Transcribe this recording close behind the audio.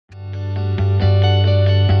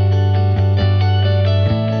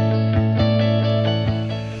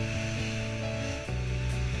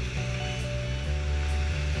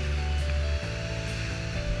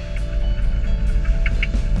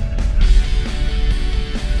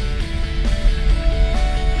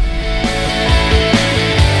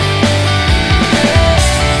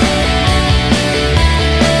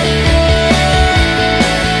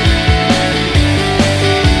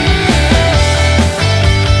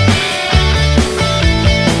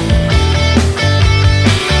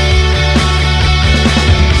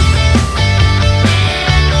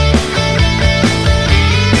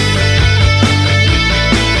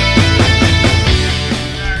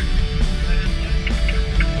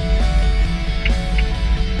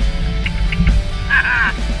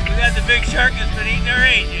shark has been eating our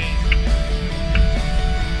AJs.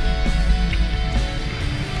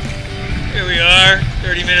 Here we are,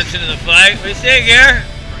 30 minutes into the fight. What do you say, Gare?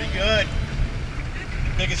 Pretty good.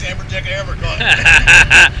 Biggest amberjack I ever caught.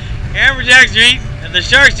 Amberjacks are eating, and the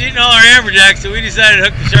sharks are eating all our amberjacks, so we decided to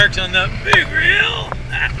hook the sharks on the big reel.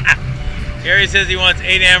 Gary says he wants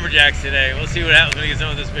 8 amberjacks today. We'll see what happens when he gets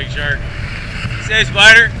on with this big shark. Say,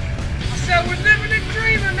 Spider? I said we're living a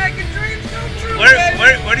dream and making dreams come true.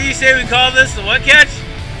 What do you say we call this? The what catch?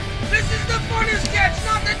 This is the funniest catch,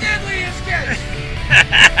 not the deadliest catch.